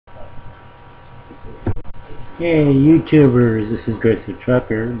Hey YouTubers, this is Chris the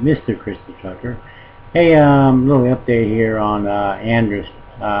Trucker, Mr. Chris the Trucker. Hey, little update here on Andrus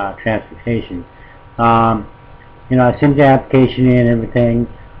transportation. I sent the application in and everything.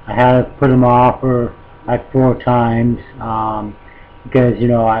 I had to put them off for like 4 times because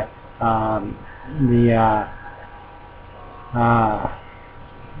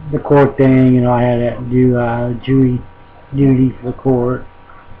the court thing. I had to do jury duty for the court.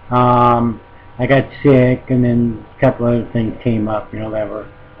 I got sick, and then a couple other things came up, that were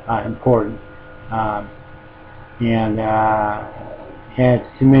important. And had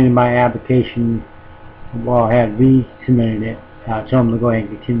submitted my application, well, I had resubmitted it. Told them to go ahead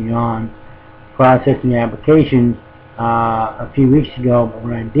and continue on processing the application a few weeks ago. But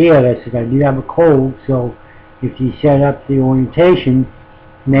when I did, I said I do have a cold, so if you set up the orientation,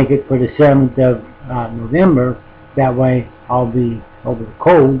 make it for the 7th of November. That way I'll be over the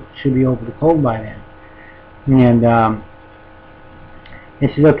cold, should be over the cold by then. And they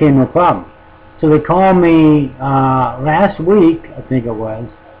said, okay, no problem. So they called me last week, I think it was,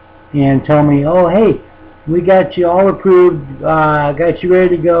 and told me, oh, hey, we got you all approved, got you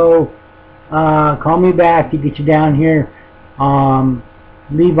ready to go, call me back to get you down here,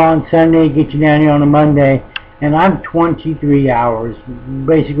 leave on Sunday, get you down here on a Monday. And I'm 23 hours,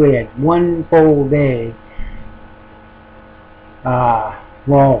 basically at one full day.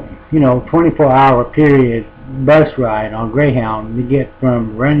 24-hour period bus ride on Greyhound to get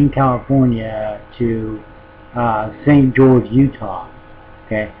from Redding, California to St. George, Utah.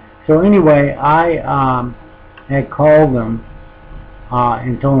 Okay, so anyway, I had called them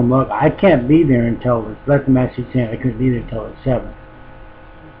and told them, look, I can't be there until, left the message saying I couldn't be there until the 7th.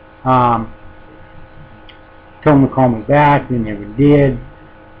 Told them to call me back, they never did.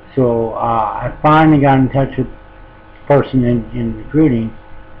 So I finally got in touch with person in recruiting,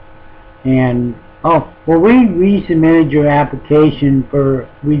 and oh, well, we resubmitted your application for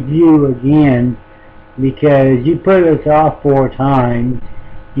review again because you put us off 4 times,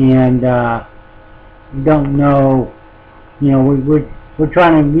 and don't know, we're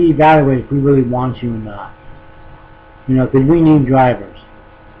trying to reevaluate if we really want you or not, because we need drivers.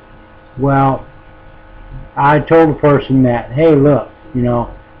 Well, I told the person that, hey, look,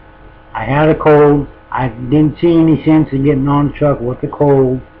 I had a cold. I didn't see any sense in getting on the truck with the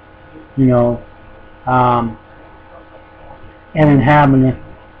cold, and then having to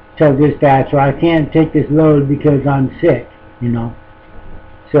tell dispatcher I can't take this load because I'm sick,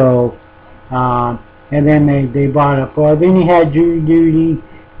 So, and then they brought up, well, then you had jury duty,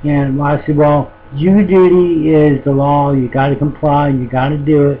 and I said, well, jury duty is the law. You got to comply. You got to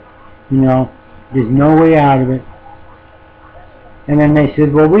do it. There's no way out of it. And then they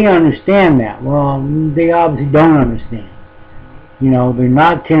said, well, we understand that. Well, they obviously don't understand. They're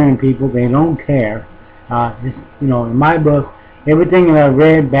not caring people. They don't care. In my book, everything that I've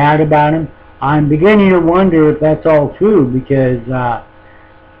read bad about them, I'm beginning to wonder if that's all true because,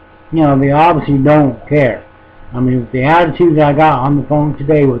 they obviously don't care. I mean, the attitude that I got on the phone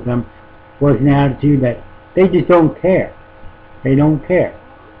today with them was an attitude that they just don't care. They don't care.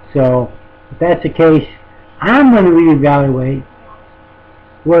 So, if that's the case, I'm going to reevaluate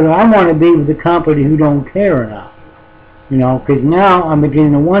whether I want to be with the company who don't care or not. Because now I'm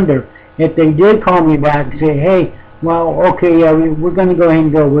beginning to wonder if they did call me back and say, hey, well, okay, yeah, we're going to go ahead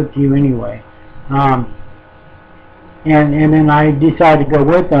and go with you anyway. And then I decide to go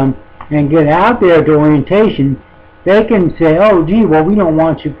with them and get out there to orientation. They can say, oh, gee, well, we don't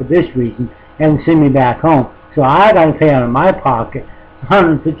want you for this reason, and send me back home. So I got to pay out of my pocket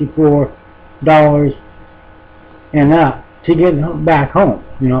 $154 and up to get back home,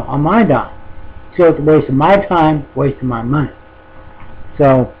 on my dime. So it's a waste of my time, waste of my money.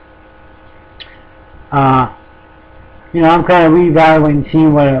 So, I'm kind of reevaluating,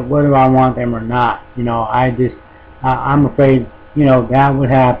 seeing whether I want them or not. I'm afraid, that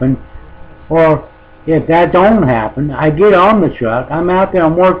would happen. Or if that don't happen, I get on the truck, I'm out there,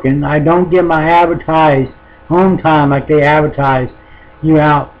 I'm working, I don't get my advertised home time like they advertise, you're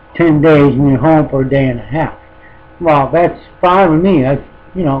out 10 days and you're home for a day and a half. Well, that's fine with me. That's,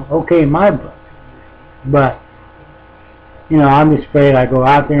 okay in my book. But, I'm just afraid I go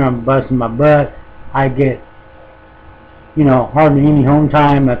out there, I'm busting my butt. I get, hardly any home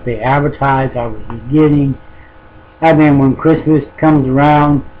time that they advertise I would be getting. And then when Christmas comes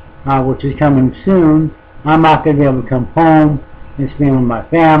around, which is coming soon, I'm not going to be able to come home and spend with my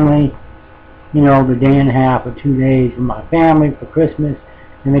family, the day and a half or 2 days with my family for Christmas,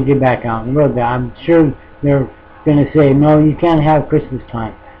 and then get back out on the road. I'm sure they're going to say, no, you can't have Christmas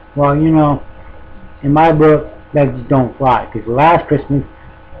time. Well, in my book, that just don't fly. Because last Christmas,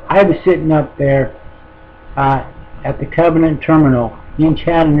 I was sitting up there at the Covenant Terminal in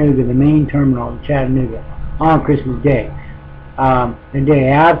Chattanooga, the main terminal in Chattanooga, on Christmas Day. The day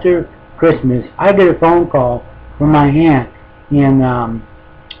after Christmas, I get a phone call from my aunt in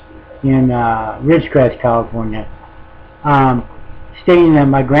Ridgecrest, California, stating that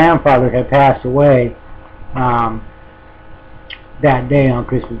my grandfather had passed away that day on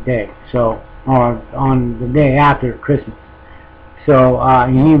Christmas Day, so, or on the day after Christmas. So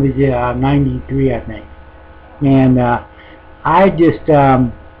he was 93, I think, and I just,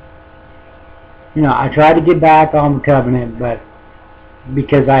 you know, I tried to get back on the Covenant, but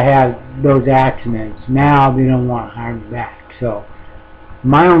because I had those accidents, now they don't want to hire me back. So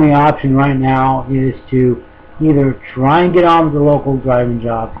my only option right now is to either try and get on with the local driving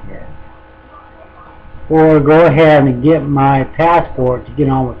jobs here, or go ahead and get my passport to get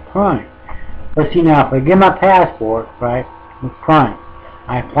on with Prime. But see, now if I get my passport, right, with Prime,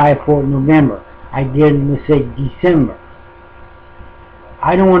 I apply for it in November, I get it, let's say, December.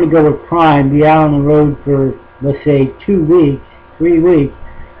 I don't want to go with Prime, be out on the road for, let's say, 2 weeks, 3 weeks,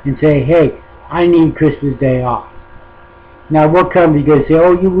 and say, hey, I need Christmas Day off. Now, what company is going to say,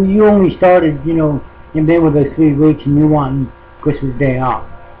 oh, you only started, you know, and been with us 3 weeks and you want Christmas Day off?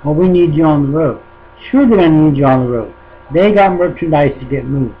 Well, we need you on the road. Sure, they're going to need you on the road. They got merchandise to get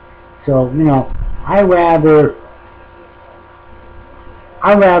moved. So, you know, I rather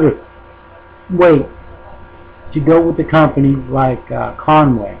wait to go with the company like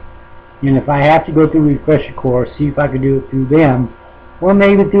Conway. And if I have to go through a refresher course, see if I can do it through them, or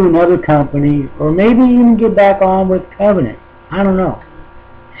maybe through another company, or maybe even get back on with Covenant. I don't know.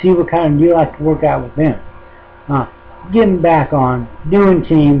 See what kind of deal I can work out with them. Getting back on, doing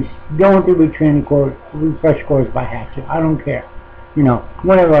teams, going through a training course, refresher course if I have to. I don't care. You know,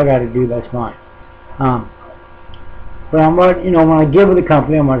 whatever I got to do, that's fine. But I'm going, you know, when I get with the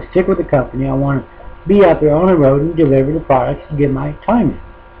company, I want to stick with the company. I want to be out there on the road and deliver the products to get my time in.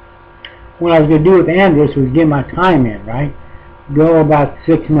 What I was going to do with Andrus was get my time in, right? Go about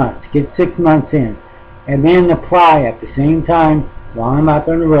 6 months, get 6 months in, and then apply at the same time while I'm out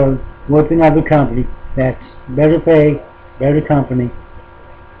there on the road with another company that's better pay, better company,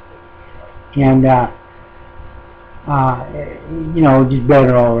 and you know, just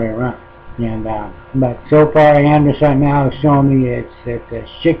better all the way around. And but so far, Andrus right now is showing me it's a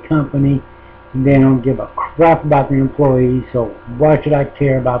shit company. They don't give a crap about their employees, so why should I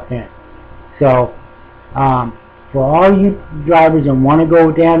care about them? So, for all you drivers that want to go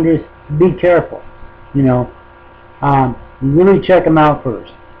with Andrus, be careful. You know, really check them out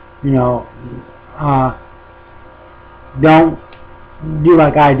first. You know, don't do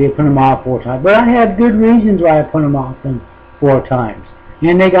like I did, put them off 4 times. But I had good reasons why I put them off 4 times,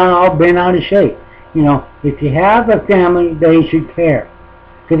 and they got all bent out of shape. You know, if you have a family, they should care,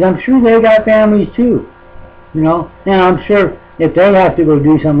 because I'm sure they got families too. You know, and I'm sure if they have to go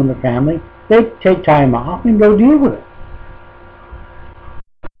do something with the family, they take time off and go deal with it.